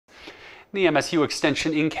The MSU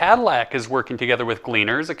Extension in Cadillac is working together with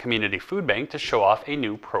Gleeners, a community food bank, to show off a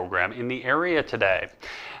new program in the area today.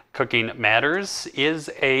 Cooking Matters is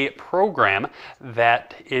a program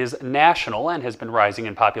that is national and has been rising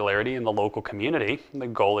in popularity in the local community. The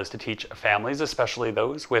goal is to teach families, especially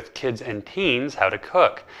those with kids and teens, how to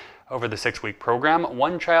cook. Over the 6-week program,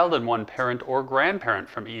 one child and one parent or grandparent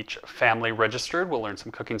from each family registered will learn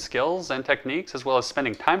some cooking skills and techniques, as well as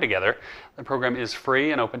spending time together. The program is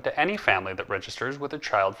free and open to any family that registers with a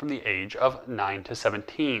child from the age of 9 to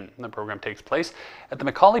 17. The program takes place at the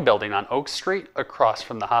McAuley building on Oak Street, across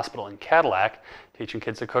from the hospital in Cadillac. Teaching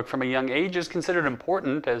kids to cook from a young age is considered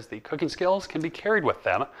important, as the cooking skills can be carried with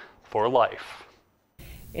them for life.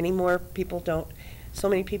 Anymore, so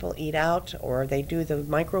many people eat out, or they do the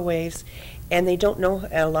microwaves, and they don't know,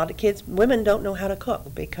 a lot of women don't know how to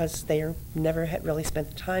cook because they never had really spent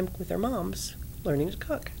the time with their moms learning to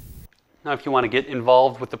cook. Now, if you want to get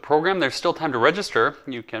involved with the program, there's still time to register.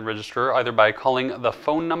 You can register either by calling the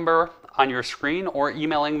phone number on your screen or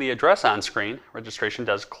emailing the address on screen. Registration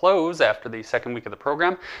does close after the second week of the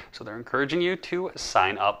program, so they're encouraging you to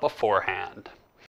sign up beforehand.